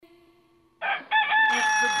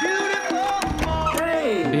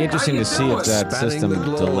It'd be interesting to see if that system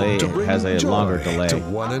delay has a longer delay. To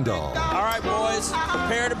one and all. All right, boys,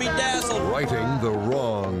 prepare to be dazzled. Righting the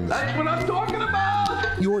wrongs. That's what I'm talking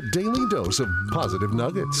about! Your daily dose of positive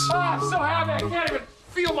nuggets. Oh, I'm so happy I can't even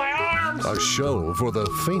feel my arms! A show for the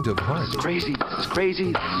faint of heart. It's crazy, it's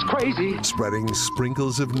crazy, it's crazy. Spreading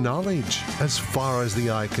sprinkles of knowledge as far as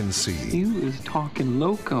the eye can see. You is talking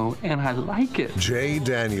loco, and I like it. Jay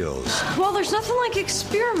Daniels. Well, there's nothing like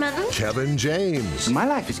experimenting. Kevin James. My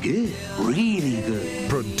life is good, really good.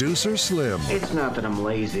 Producer Slim. It's not that I'm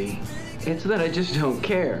lazy. It's that I just don't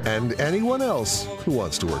care. And anyone else who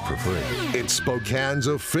wants to work for free. It's Spokane's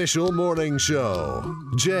official morning show.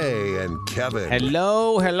 Jay and Kevin.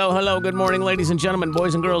 Hello. Good morning, ladies and gentlemen,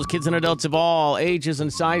 boys and girls, kids and adults of all ages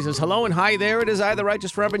and sizes. Hello and hi there. It is I, the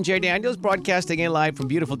Righteous Reverend Jay Daniels, broadcasting in live from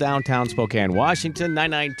beautiful downtown Spokane, Washington,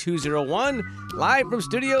 99201. Live from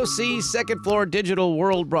Studio C, second floor, Digital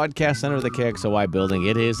World Broadcast Center of the KXOY building.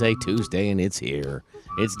 It is a Tuesday and it's here.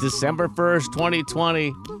 It's December 1st,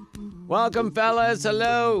 2020. Welcome, fellas.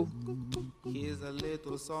 Hello. Here's a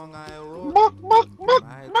little song I wrote.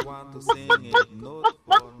 Might want to sing it note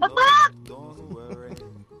for note. Don't worry.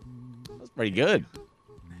 That's pretty good.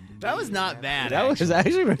 That was not bad. That was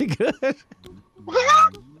actually pretty good. Every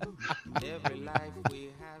life we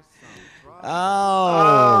have some problems.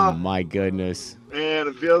 Oh, my goodness. Man,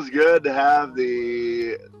 it feels good to have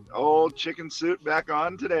the old chicken suit back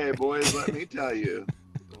on today, boys. Let me tell you.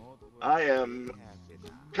 I am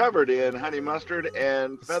covered in honey mustard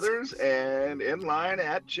and feathers and in line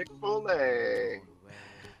at Chick-Fil-A.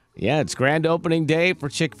 Yeah, it's grand opening day for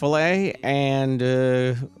Chick-Fil-A, and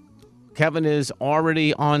Kevin is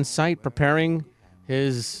already on site preparing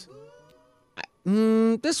his...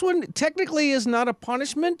 this one technically is not a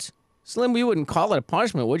punishment. Slim, we wouldn't call it a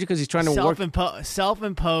punishment, would you? Because he's trying to work...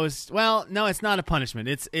 Self-imposed. Well, no, it's not a punishment.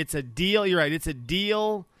 It's a deal. You're right. It's a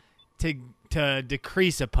deal to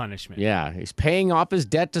decrease a punishment. Yeah, he's paying off his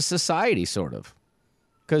debt to society, sort of.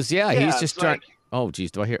 Because, he's just trying... Oh,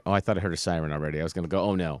 geez, do I hear... Oh, I thought I heard a siren already. I was going to go,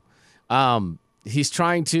 oh, no. He's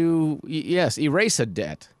trying to, erase a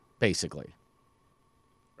debt, basically.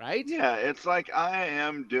 Right? Yeah, it's like I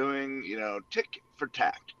am doing, tick for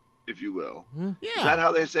tack, if you will. Yeah. Is that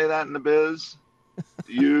how they say that in the biz?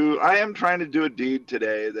 I am trying to do a deed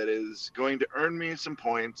today that is going to earn me some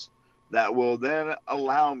points that will then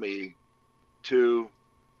allow me to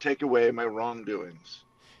take away my wrongdoings.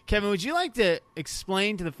 Kevin, would you like to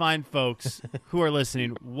explain to the fine folks who are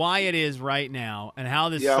listening why it is right now and how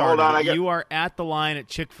this started? Hold on, You are at the line at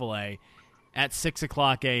Chick-fil-A at 6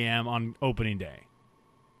 o'clock a.m. on opening day.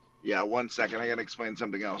 Yeah, 1 second. I got to explain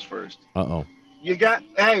something else first. Uh-oh.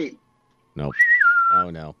 Hey. Nope.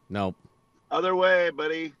 Oh, no. Nope. Other way,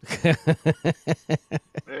 buddy.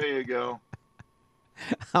 There you go.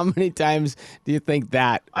 How many times do you think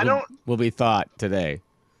that will be thought today?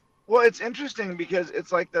 Well, it's interesting because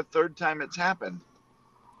it's like the third time it's happened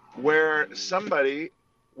where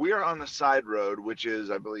we are on the side road, which is,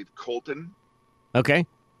 I believe, Colton. Okay.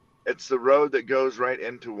 It's the road that goes right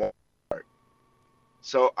into Walmart.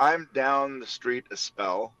 So I'm down the street a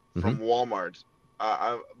spell from Walmart,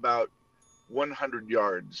 about 100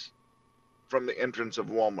 yards from the entrance of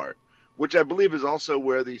Walmart, which I believe is also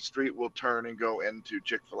where the street will turn and go into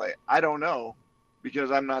Chick-fil-A. I don't know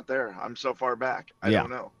because I'm not there. I'm so far back. I don't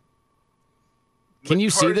know. Can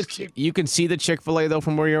you see you can see the Chick-fil-A though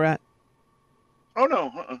from where you're at? Oh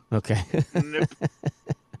no. Okay. Nope.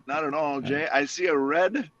 Not at all, Jay. I see a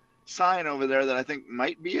red sign over there that I think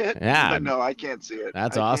might be it. Yeah. But no, I can't see it.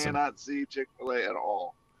 That's awesome. I cannot see Chick-fil-A at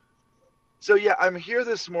all. So yeah, I'm here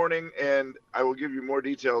this morning and I will give you more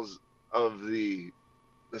details of the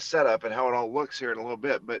setup and how it all looks here in a little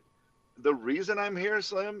bit. But the reason I'm here,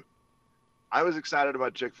 Slim, I was excited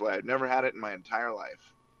about Chick-fil-A. I'd never had it in my entire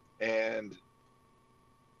life. And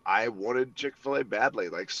I wanted Chick-fil-A badly,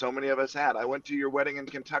 like so many of us had. I went to your wedding in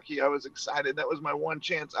Kentucky. I was excited. That was my one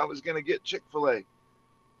chance. I was going to get Chick-fil-A.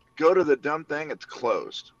 Go to the dumb thing. It's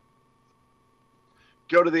closed.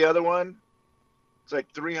 Go to the other one. It's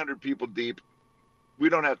like 300 people deep. We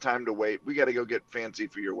don't have time to wait. We got to go get fancy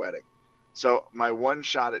for your wedding. So my one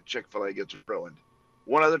shot at Chick-fil-A gets ruined.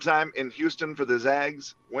 One other time in Houston for the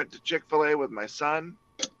Zags, went to Chick-fil-A with my son.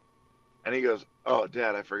 And he goes, "Oh,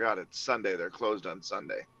 Dad, I forgot it's Sunday. They're closed on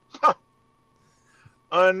Sunday."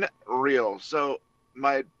 Unreal. So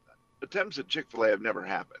my attempts at Chick-fil-A have never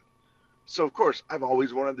happened. So, of course, I've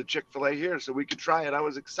always wanted the Chick-fil-A here so we could try it. I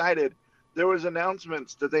was excited. There was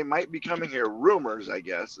announcements that they might be coming here. Rumors, I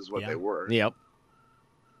guess, is what they were. Yep.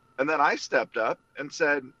 And then I stepped up and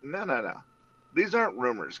said, no. These aren't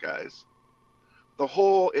rumors, guys. the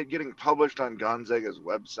whole it getting published on Gonzaga's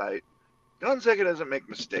website, Gonzaga doesn't make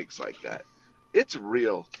mistakes like that. It's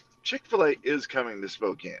real. Chick-fil-A is coming to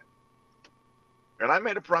Spokane. And I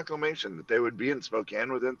made a proclamation that they would be in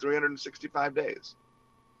Spokane within 365 days.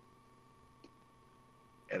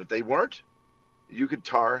 And if they weren't, you could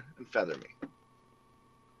tar and feather me.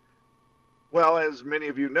 Well, as many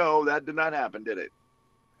of you know, that did not happen, did it?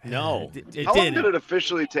 No. How long did it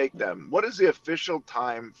officially take them? What is the official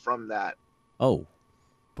time from that? Oh.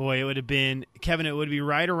 Boy, it would have been, Kevin, it would be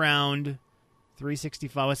right around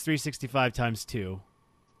 365. What's 365 times 2?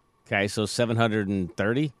 Okay, so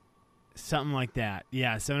 730? Something like that.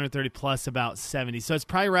 Yeah, 730 plus about 70. So it's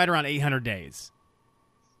probably right around 800 days.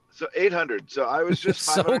 So 800. So I was just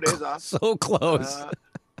 500 days off. So close.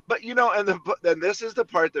 But, you know, and then this is the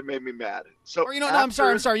part that made me mad. So Or, I'm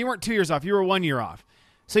sorry. You weren't 2 years off. You were 1 year off.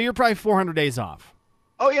 So you're probably 400 days off.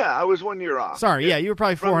 Oh, yeah, I was 1 year off. Sorry, yeah, you were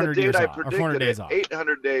probably 400 years off. Or 400 days off.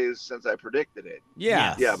 800 days since I predicted it.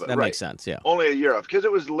 Yeah, but that makes sense, yeah. Only a year off, because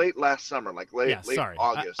it was late last summer, like late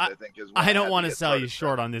August, I think is when I don't want to sell you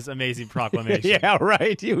short on this amazing proclamation. Yeah,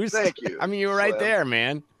 right. Thank you. I mean, you were right there,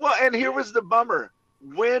 man. Well, and here was the bummer.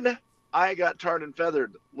 When I got tarred and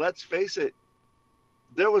feathered, let's face it,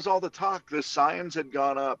 there was all the talk. The signs had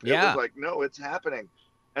gone up. Yeah. It was like, no, it's happening.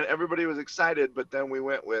 And everybody was excited, but then we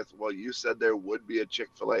went with, well, you said there would be a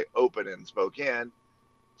Chick-fil-A open in Spokane,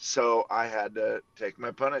 so I had to take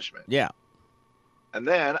my punishment. Yeah. And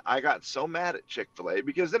then I got so mad at Chick-fil-A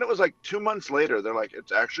because then it was like 2 months later, they're like,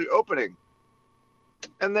 it's actually opening.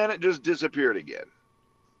 And then it just disappeared again.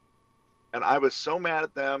 And I was so mad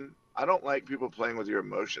at them. I don't like people playing with your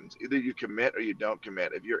emotions. Either you commit or you don't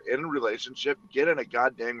commit. If you're in a relationship, get in a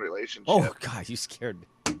goddamn relationship. Oh, God, you scared me.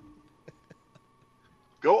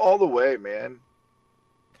 Go all the way, man.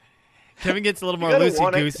 Kevin gets a little more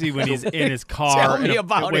loosey-goosey when he's in his car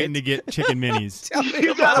waiting to get chicken minis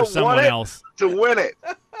for someone else. To win it.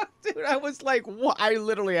 Dude, I was like, what? I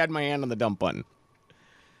literally had my hand on the dump button.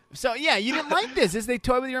 So, yeah, you didn't like this. They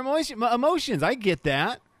toy with your emotions. I get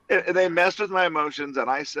that. They messed with my emotions, and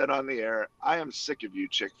I said on the air, I am sick of you,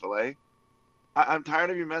 Chick-fil-A. I'm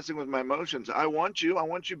tired of you messing with my emotions. I want you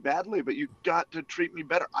badly, but you got to treat me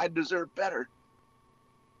better. I deserve better.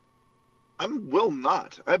 I will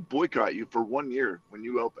not. I boycott you for 1 year when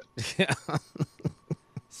you open.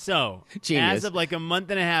 So, Genius. As of like a month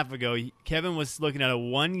and a half ago, Kevin was looking at a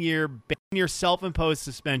 1 year self-imposed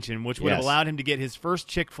suspension, which would have allowed him to get his first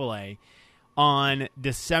Chick-fil-A on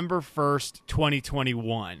December 1st,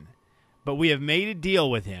 2021. But we have made a deal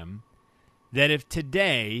with him that if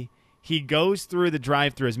today he goes through the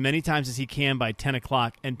drive-thru as many times as he can by 10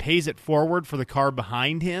 o'clock and pays it forward for the car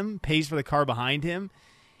behind him,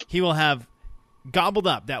 he will have gobbled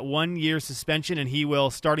up that 1 year suspension, and he will,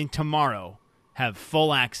 starting tomorrow, have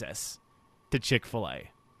full access to Chick-fil-A.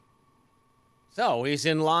 So he's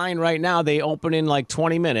in line right now. They open in like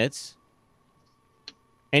 20 minutes.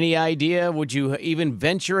 Any idea? Would you even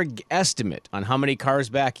venture an estimate on how many cars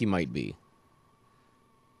back he might be?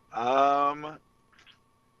 I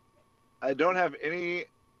don't have any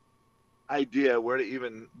idea where to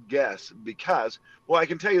even guess because, well, I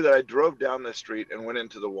can tell you that I drove down this street and went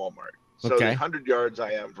into the Walmart. So the 100 yards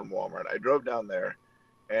I am from Walmart, I drove down there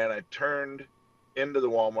and I turned into the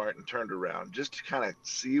Walmart and turned around just to kind of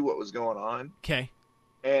see what was going on. Okay.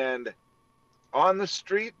 And on the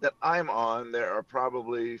street that I'm on, there are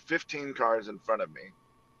probably 15 cars in front of me.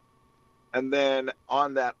 And then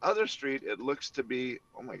on that other street, it looks to be,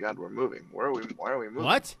 oh my God, we're moving. Why are we moving?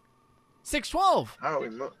 What? 612. How are we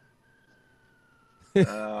moving?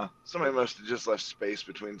 Somebody must have just left space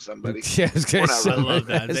between somebody. Yeah, I was gonna say. I love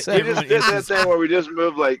that. We just did that thing where we just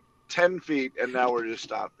moved like 10 feet and now we're just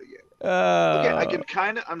stopped again.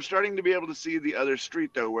 Okay, I'm starting to be able to see the other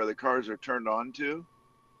street though, where the cars are turned on to.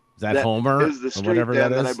 Is that Homer? Is the street or whatever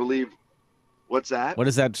that is? I believe. What's that? What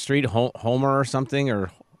is that street? Homer or something? Or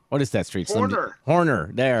what is that street? Horner.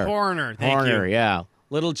 There. Horner. Thank you. Yeah.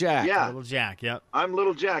 Little Jack. Yeah. Little Jack. Yep. I'm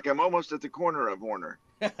Little Jack. I'm almost at the corner of Horner.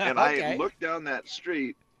 And I look down that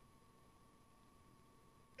street.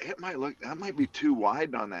 That might be too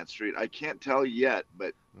wide on that street. I can't tell yet,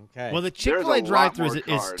 but okay. Well, the Chick-fil-A drive-thru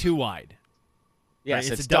is too wide. Yes,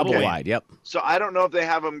 right? it's double wide. Yep. So I don't know if they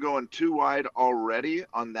have them going too wide already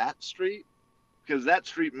on that street, because that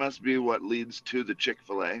street must be what leads to the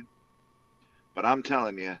Chick-fil-A. But I'm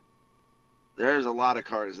telling you, there's a lot of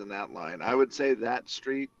cars in that line. I would say that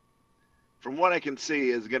street, from what I can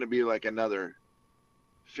see, is going to be like another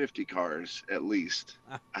 50 cars at least.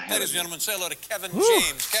 Ladies and gentlemen, say hello to Kevin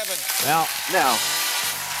James. Kevin. Well, now,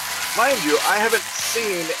 mind you, I haven't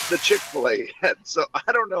seen the Chick-fil-A yet, so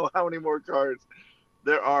I don't know how many more cars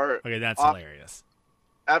there are. Okay, that's hilarious.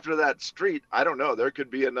 after that street, I don't know. There could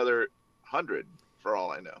be another 100 for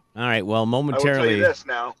all I know. All right. Well, I will momentarily. tell you this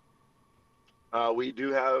now. We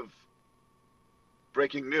do have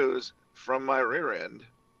breaking news from my rear end.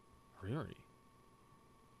 Really?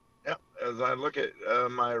 Yeah, as I look at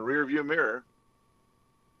my rear view mirror,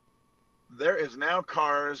 there is now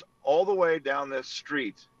cars all the way down this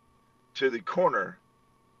street to the corner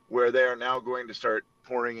where they are now going to start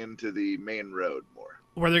pouring into the main road more.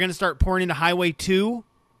 Where they're going to start pouring into Highway 2?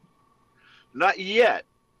 Not yet.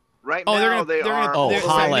 Right Oh, now they're they are. there's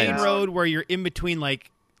Holland. that main road where you're in between,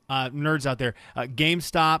 like, nerds out there,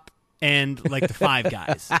 GameStop and, like, the Five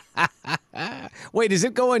Guys. Wait, is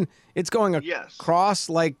it going? It's going Yes. across,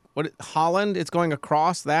 like, what? Holland? It's going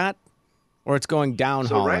across that? Or it's going down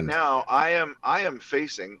So Holland? right now I am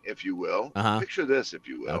facing, if you will. Picture this, if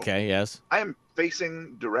you will. Okay, yes. I am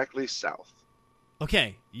facing directly south.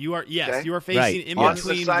 Okay, you are Okay. you are facing Right. in On the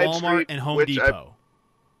between side Walmart street, and Home which Depot.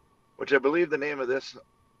 Which I believe the name of this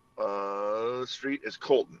street is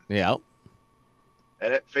Colton. Yeah.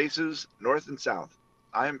 And it faces north and south.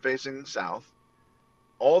 I am facing south,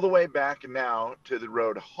 all the way back now to the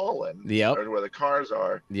road Holland, Yep. or where the cars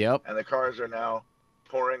are, Yep. and the cars are now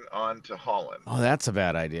pouring onto Holland. Oh, that's a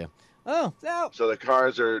bad idea. Oh, no. So the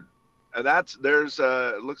cars are, and there's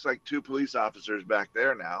it looks like 2 police officers back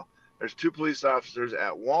there now. There's 2 police officers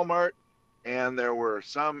at Walmart, and there were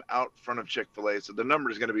some out front of Chick-Fil-A. So the number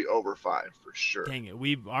is going to be over 5 for sure. Dang it.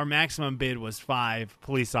 Our maximum bid was 5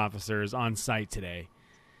 police officers on site today.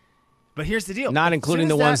 But here's the deal. Not including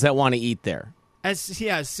the ones that want to eat there. As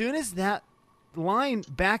soon as that line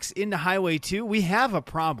backs into Highway 2, we have a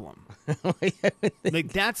problem.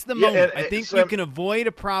 Like, that's the moment. I think we can avoid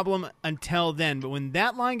a problem until then. But when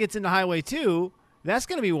that line gets into Highway 2, that's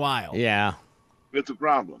going to be wild. Yeah. It's a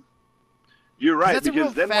problem. You're right, That's a real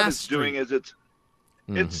because then what fast it's doing is it's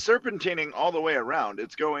serpentining all the way around.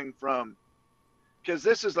 It's going from, because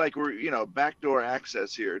this is like we're backdoor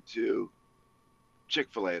access here to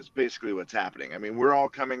Chick-fil-A is basically what's happening. I mean, we're all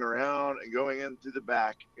coming around and going into the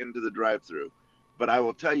back into the drive-through. But I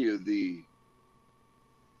will tell you the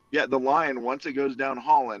line, once it goes down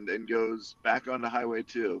Holland and goes back onto Highway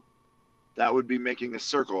 2, that would be making a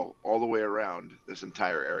circle all the way around this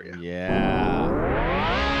entire area. Yeah.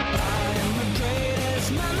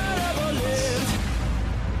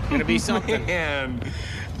 Gonna be something. Man,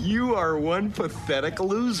 you are one pathetic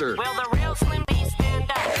loser. Will the real Slim B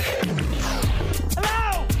stand up?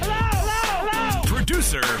 Hello!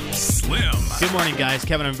 Producer Slim. Good morning, guys.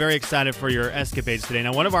 Kevin, I'm very excited for your escapades today.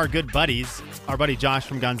 Now, one of our good buddies, our buddy Josh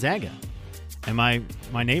from Gonzaga, and my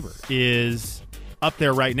neighbor, is up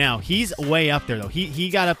there right now. He's way up there, though. He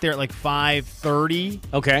got up there at like 5:30.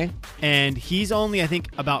 Okay. And he's only, I think,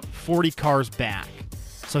 about 40 cars back.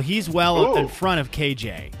 So he's well in front of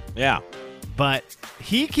KJ. Yeah. But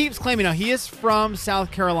he keeps claiming, now he is from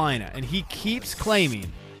South Carolina, and he keeps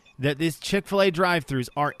claiming that these Chick-fil-A drive-thrus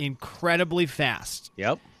are incredibly fast.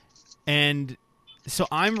 Yep. And so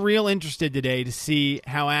I'm real interested today to see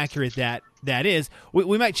how accurate that is.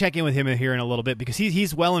 We might check in with him here in a little bit because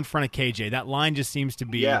he's well in front of KJ. That line just seems to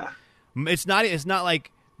be. Yeah. It's not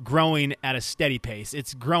like growing at a steady pace.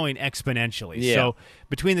 It's growing exponentially. Yeah. So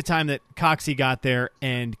between the time that Coxie got there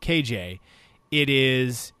and KJ, it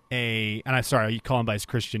is and I'm sorry, you call him by his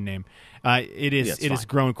Christian name. It has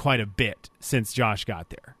grown quite a bit since Josh got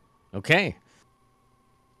there. Okay.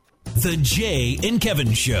 The Jay and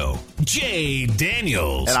Kevin Show. Jay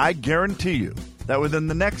Daniels. And I guarantee you that within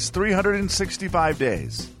the next 365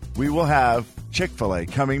 days, we will have Chick-fil-A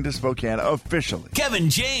coming to Spokane officially. Kevin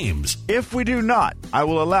James. If we do not, I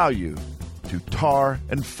will allow you to tar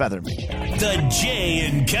and feather me. The Jay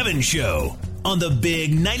and Kevin Show on the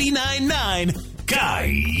Big 99.9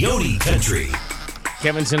 Coyote Country.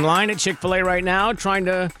 Kevin's in line at Chick-fil-A right now trying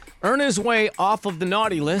to earn his way off of the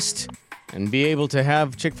naughty list and be able to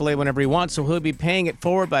have Chick-fil-A whenever he wants, so he'll be paying it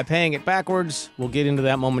forward by paying it backwards. We'll get into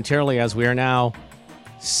that momentarily as we are now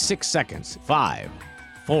 6 seconds. 5,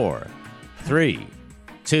 4, 3,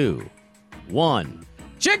 2, 1.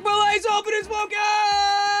 Chick-fil-A's open in Spokane!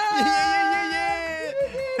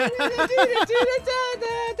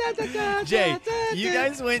 Jay, you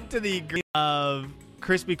guys went to the of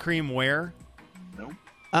Krispy Kreme where?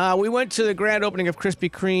 We went to the grand opening of Krispy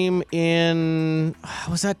Kreme in,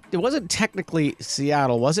 it wasn't technically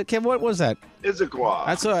Seattle, was it, Kim? What was that? Issaquah.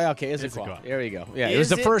 That's okay, Issaquah. There you go. Yeah, it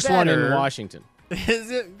was Is the it first one in better- Washington.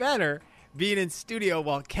 Is it better being in studio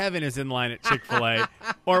while Kevin is in line at Chick-fil-A,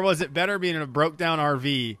 or was it better being in a broke-down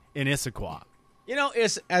RV in Issaquah? You know,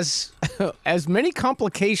 it's as many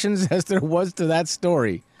complications as there was to that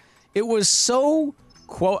story. It was so,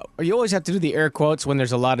 you always have to do the air quotes when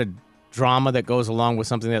there's a lot of drama that goes along with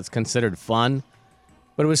something that's considered fun.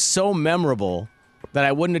 But it was so memorable that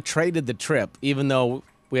I wouldn't have traded the trip, even though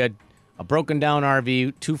we had a broken down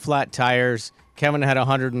RV, 2 flat tires. Kevin had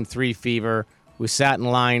 103 fever. We sat in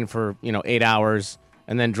line for 8 hours,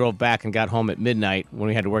 and then drove back and got home at midnight when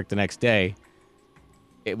we had to work the next day.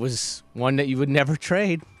 It was one that you would never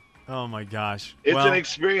trade. Oh, my gosh. It's an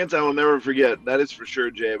experience I will never forget. That is for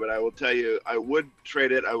sure, Jay. But I will tell you, I would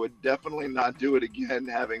trade it. I would definitely not do it again,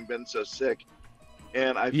 having been so sick.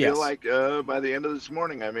 And I feel like by the end of this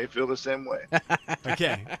morning, I may feel the same way.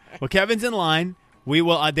 Okay. Well, Kevin's in line. We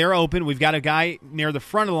will. They're open. We've got a guy near the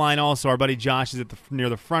front of the line also. Our buddy Josh is near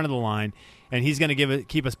the front of the line. And he's going to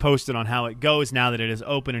keep us posted on how it goes now that it is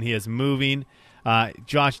open and he is moving.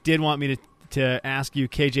 Josh did want me to ask you,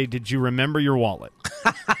 KJ, did you remember your wallet?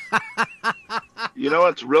 You know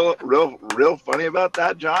what's real funny about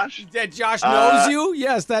that, Josh? That Josh knows you?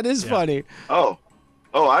 Yes, that is funny. Oh,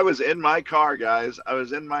 I was in my car, guys. I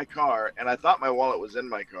was in my car, and I thought my wallet was in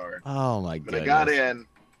my car. Oh, my goodness. But I got in,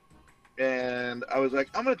 and I was like,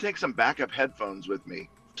 I'm going to take some backup headphones with me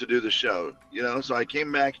to do the show. So I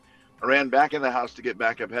came back. I ran back in the house to get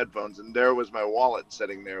backup headphones, and there was my wallet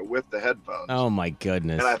sitting there with the headphones. Oh, my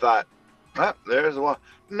goodness. And I thought, there's the wallet.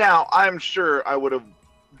 Now, I'm sure I would have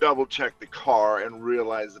double-checked the car and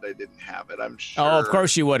realized that I didn't have it. I'm sure. Oh, of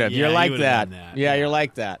course you would have. Yeah, you're like you that. that. Yeah, you're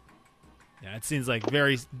like that. Yeah, it seems like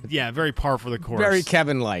very par for the course. Very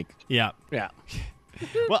Kevin-like. Yeah. Yeah.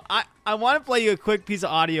 Well, I want to play you a quick piece of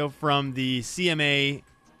audio from the CMA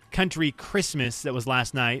Country Christmas that was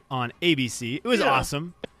last night on ABC. It was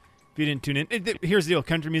awesome. If you didn't tune in, here's the deal.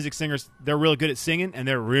 Country music singers, they're real good at singing, and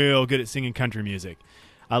they're real good at singing country music.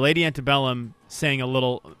 Lady Antebellum sang a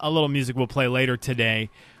little music we'll play later today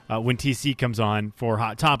when TC comes on for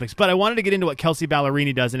Hot Topics. But I wanted to get into what Kelsey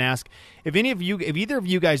Ballerini does and ask if either of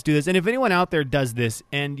you guys do this, and if anyone out there does this,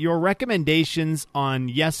 and your recommendations on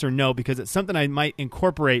yes or no, because it's something I might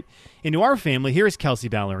incorporate into our family. Here is Kelsey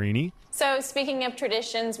Ballerini. So speaking of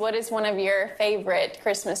traditions, what is one of your favorite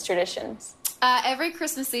Christmas traditions? Every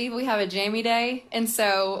Christmas Eve, we have a jammy day, and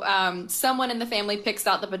so someone in the family picks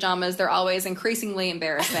out the pajamas. They're always increasingly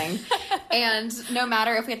embarrassing, and no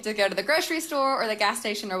matter if we have to go to the grocery store or the gas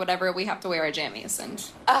station or whatever, we have to wear our jammies, and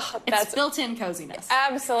it's built-in coziness.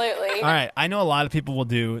 Absolutely. All right, I know a lot of people will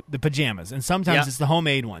do the pajamas, and sometimes it's the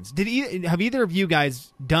homemade ones. Have either of you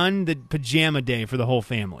guys done the pajama day for the whole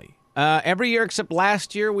family? Every year except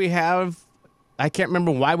last year we have. I can't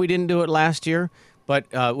remember why we didn't do it last year. But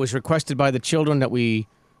it was requested by the children that we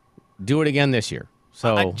do it again this year.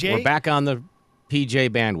 So Jay, we're back on the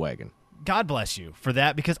PJ bandwagon. God bless you for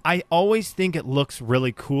that, because I always think it looks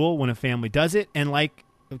really cool when a family does it. And like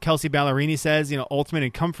Kelsey Ballerini says, ultimate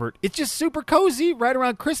in comfort. It's just super cozy right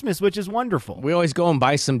around Christmas, which is wonderful. We always go and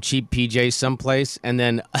buy some cheap PJs someplace. And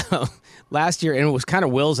then last year, and it was kind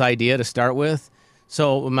of Will's idea to start with.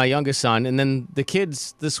 So my youngest son, and then the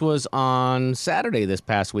kids, this was on Saturday this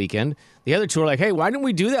past weekend. The other two are like, hey, why didn't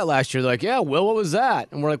we do that last year? They're like, yeah, Will, what was that?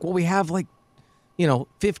 And we're like, well, we have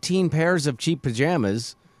 15 pairs of cheap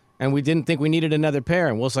pajamas, and we didn't think we needed another pair.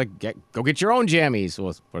 And Will's like, go get your own jammies.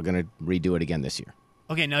 Well, we're going to redo it again this year.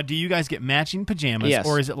 Okay, now do you guys get matching pajamas? Yes.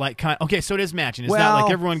 Or is it like okay, so it is matching. It's not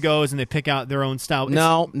like everyone goes and they pick out their own style.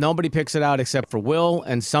 No, nobody picks it out except for Will,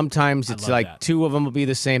 and sometimes it's like that. 2 of them will be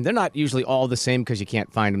the same. They're not usually all the same because you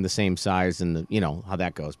can't find them the same size, and how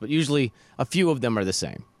that goes. But usually a few of them are the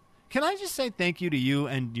same. Can I just say thank you to you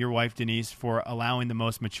and your wife, Denise, for allowing the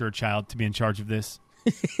most mature child to be in charge of this?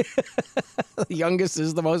 The youngest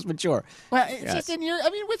is the most mature. Well, it's just in your. I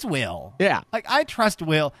mean, what's Will? Yeah. Like, I trust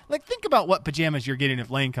Will. Like, think about what pajamas you're getting if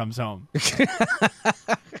Lane comes home.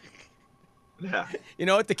 Yeah. You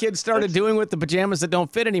know what the kids started doing with the pajamas that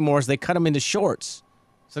don't fit anymore is they cut them into shorts.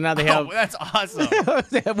 So now they have. Oh, that's awesome.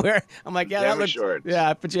 I'm like, yeah, pajama that looks. Shorts.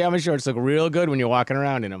 Yeah, pajama shorts look real good when you're walking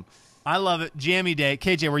around in them. I love it. Jammy day.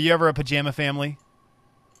 KJ, were you ever a pajama family?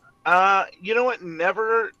 You know what?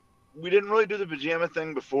 Never. We didn't really do the pajama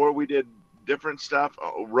thing before. We did different stuff.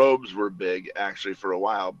 Robes were big, actually, for a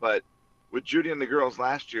while. But with Judy and the girls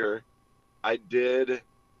last year, I did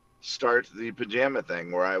start the pajama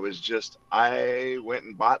thing where I went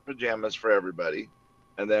and bought pajamas for everybody.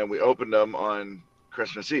 And then we opened them on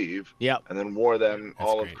Christmas Eve. Yep. And then wore them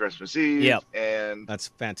all of Christmas Eve. Yep. And that's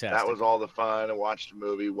fantastic. That was all the fun, and watched a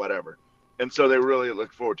movie, whatever. And so they really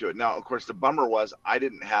looked forward to it. Now, of course, the bummer was I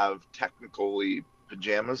didn't have technically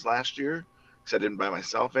pajamas last year because I didn't buy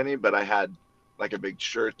myself any, but I had like a big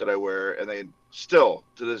shirt that I wear, and they still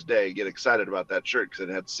to this day get excited about that shirt because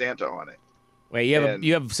it had Santa on it. Wait,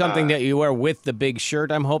 you have something that you wear with the big shirt,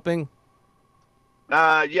 I'm hoping?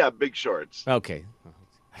 Yeah, big shorts. Okay.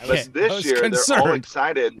 But this year they're all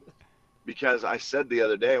excited. because I said the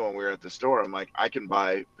other day when we were at the store, I'm like, I can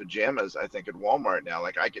buy pajamas, I think, at Walmart now.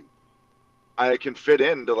 Like, I can fit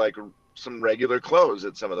into like some regular clothes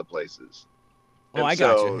at some of the places. Oh, I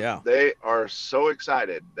got you. Yeah. They are so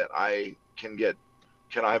excited that I can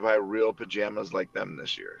I buy real pajamas like them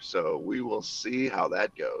this year? So we will see how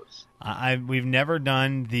that goes. We've never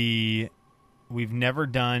done the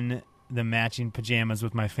matching pajamas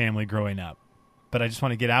with my family growing up, but I just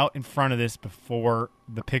want to get out in front of this before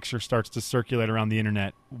the picture starts to circulate around the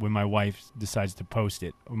internet when my wife decides to post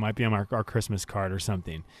it. It might be on our Christmas card or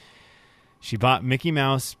something. She bought Mickey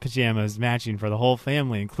Mouse pajamas matching for the whole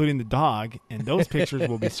family, including the dog, and those pictures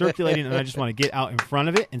will be circulating, and I just want to get out in front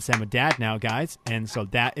of it and say I'm a dad now, guys. And so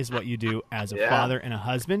that is what you do as a father and a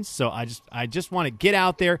husband. So I just want to get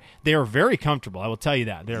out there. They are very comfortable. I will tell you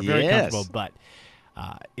that. They're very comfortable, but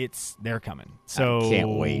they're coming. So I can't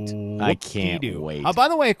wait. I can't wait. By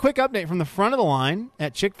the way, a quick update from the front of the line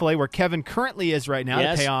at Chick-Fil-A, where Kevin currently is right now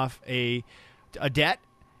to pay off a debt.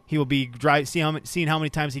 He will be seeing how many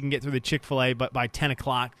times he can get through the Chick-fil-A, but by 10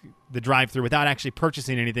 o'clock, the drive-through, without actually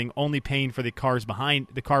purchasing anything, only paying for the car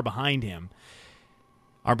behind him.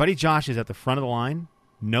 Our buddy Josh is at the front of the line.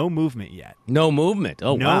 No movement yet. No movement.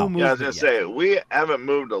 Oh, wow. Yeah, I was going to say, we haven't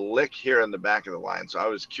moved a lick here in the back of the line, so I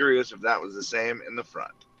was curious if that was the same in the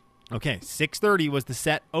front. Okay, 6:30 was the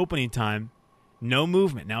set opening time. No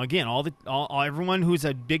movement. Now, again, everyone who's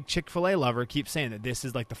a big Chick-fil-A lover keeps saying that this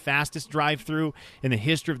is like the fastest drive-through in the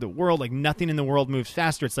history of the world. Like nothing in the world moves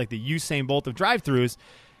faster. It's like the Usain Bolt of drive-throughs.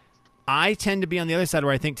 I tend to be on the other side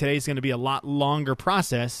where I think today's going to be a lot longer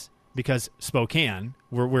process because Spokane,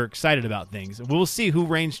 we're excited about things. We'll see who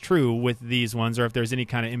reigns true with these ones or if there's any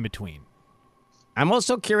kind of in-between. I'm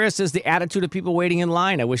also curious as the attitude of people waiting in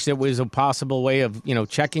line. I wish there was a possible way of,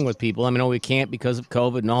 checking with people. I mean, we can't because of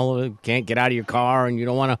COVID and all of it. Can't get out of your car, and you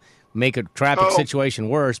don't want to make a traffic situation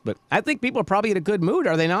worse. But I think people are probably in a good mood,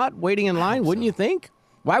 are they not? Waiting in line, wouldn't you think?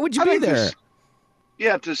 Why would you be there?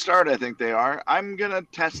 To start, I think they are. I'm going to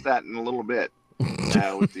test that in a little bit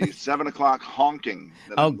with the 7 o'clock honking.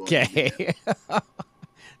 Okay.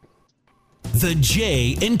 The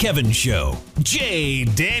Jay and Kevin Show. Jay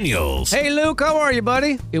Daniels. Hey, Luke, how are you,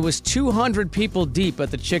 buddy? It was 200 people deep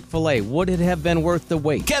at the Chick-fil-A. Would it have been worth the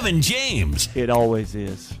wait? Kevin James. It always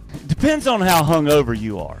is. Depends on how hungover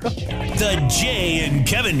you are. The Jay and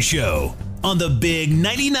Kevin Show on the Big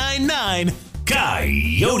 99.9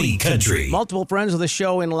 Coyote Country. Multiple friends of the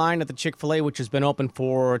show in line at the Chick-fil-A, which has been open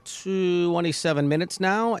for 27 minutes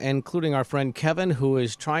now, including our friend Kevin, who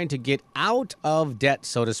is trying to get out of debt,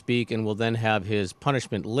 so to speak, and will then have his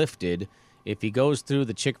punishment lifted if he goes through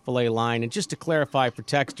the Chick-fil-A line. And just to clarify for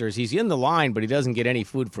texters, he's in the line, but he doesn't get any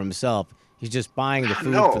food for himself. He's just buying the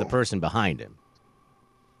food for the person behind him.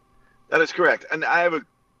 That is correct. And I have a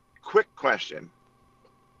quick question.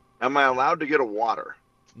 Am I allowed to get a water?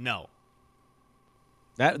 No.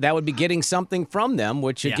 That would be getting something from them,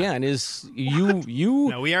 which again is you.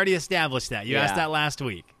 No, we already established that. You asked that last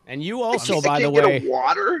week, and you also, by the way, get a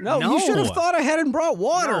water. No, you should have thought ahead and brought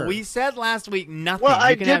water. No, we said last week nothing. Well,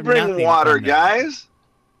 I did bring water, guys.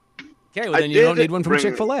 Okay, well then you don't need one from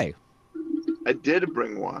Chick-fil-A. I did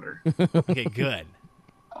bring water. Okay, good.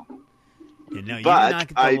 You do not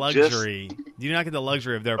get the luxury. You do not get the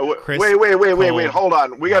luxury of their crisp. Wait! Hold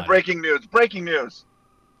on. We got breaking news. Breaking news.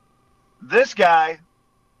 This guy.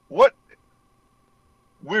 What?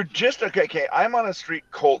 We're just okay. I'm on a street,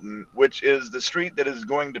 Colton, which is the street that is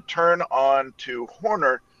going to turn on to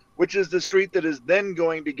Horner, which is the street that is then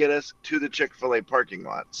going to get us to the Chick-fil-A parking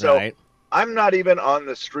lot. So I'm not even on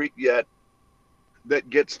the street yet that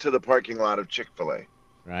gets to the parking lot of Chick-fil-A.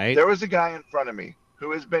 Right. There was a guy in front of me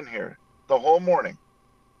who has been here the whole morning.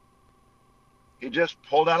 He just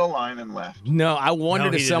pulled out a line and left. No, I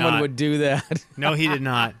wondered if someone would do that. No, he did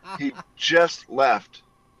not. He just left.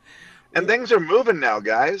 And things are moving now,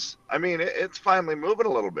 guys. I mean, it's finally moving a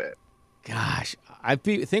little bit. Gosh, I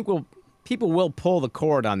think people will pull the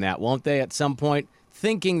cord on that, won't they, at some point,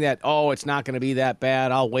 thinking that, it's not going to be that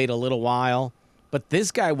bad. I'll wait a little while. But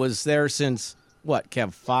this guy was there since, what,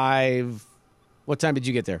 Kev, 5? What time did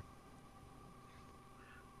you get there?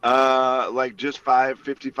 Like just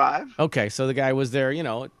 5:55. Okay, so the guy was there,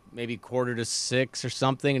 maybe 5:45 or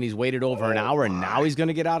something, and he's waited over an hour, and now he's going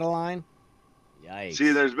to get out of line? Yikes.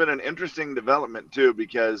 See, there's been an interesting development, too,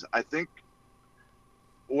 because I think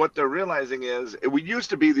what they're realizing is we used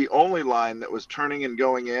to be the only line that was turning and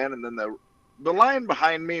going in, and then the line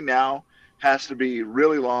behind me now has to be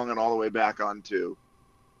really long and all the way back onto.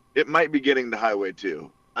 It might be getting to Highway 2.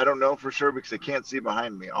 I don't know for sure because I can't see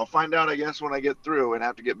behind me. I'll find out, I guess, when I get through and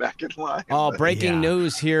have to get back in line. Breaking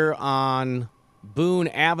news here on Boone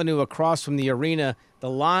Avenue across from the arena. The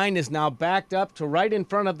line is now backed up to right in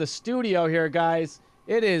front of the studio here, guys.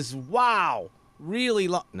 It is, wow, really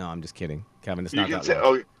long. No, I'm just kidding. Kevin, it's not that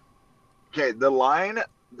long. Okay,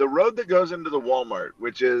 the road that goes into the Walmart,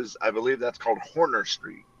 which is, I believe that's called Horner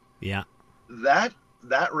Street. Yeah. That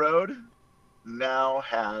road now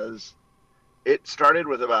it started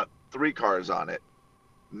with about 3 cars on it.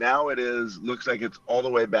 Now looks like it's all the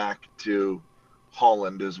way back to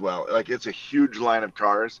Holland as well. Like, it's a huge line of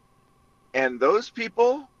cars. And those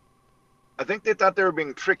people, I think they thought they were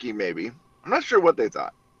being tricky, maybe. I'm not sure what they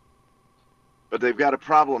thought. But they've got a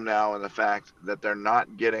problem now in the fact that they're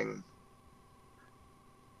not getting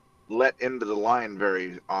let into the line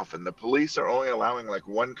very often. The police are only allowing like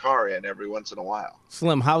 1 car in every once in a while.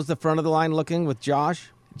 Slim, how's the front of the line looking with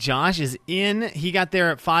Josh? Josh is in. He got there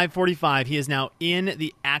at 5:45. He is now in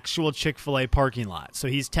the actual Chick-fil-A parking lot. So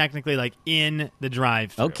he's technically like in the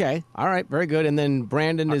drive-thru. Okay. All right. Very good. And then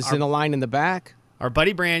Brandon is in a line in the back. Our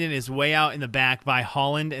buddy Brandon is way out in the back by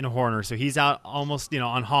Holland and Horner. So he's out almost,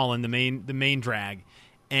 on Holland, the main drag.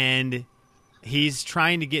 And he's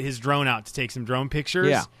trying to get his drone out to take some drone pictures.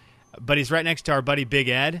 Yeah. But he's right next to our buddy Big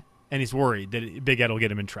Ed, and he's worried that Big Ed will get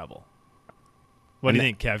him in trouble. What do you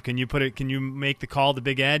think, Kev? Can you make the call to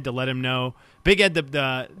Big Ed to let him know? Big Ed,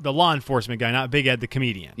 the law enforcement guy, not Big Ed, the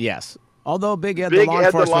comedian. Yes. Although Big Ed, the law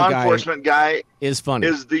enforcement guy, is funny.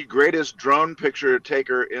 Is the greatest drone picture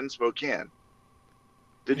taker in Spokane.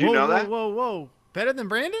 Did you know that? Whoa. Better than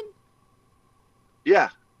Brandon? Yeah.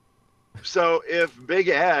 So if Big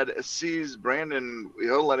Ed sees Brandon,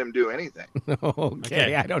 he'll let him do anything.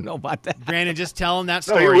 Okay, I don't know about that. Brandon, just tell him that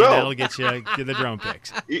story. No, that'll get you the drone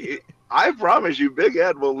pics. I promise you, Big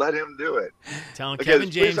Ed will let him do it. Tell him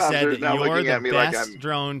Kevin James said that you're the best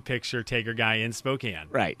drone picture taker guy in Spokane.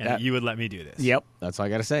 Right. And you would let me do this. Yep. That's all I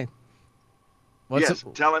got to say.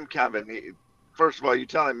 Tell him Kevin. First of all, you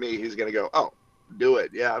telling me he's going to go, oh, do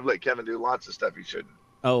it. Yeah, I've let Kevin do lots of stuff he shouldn't.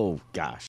 Oh, gosh.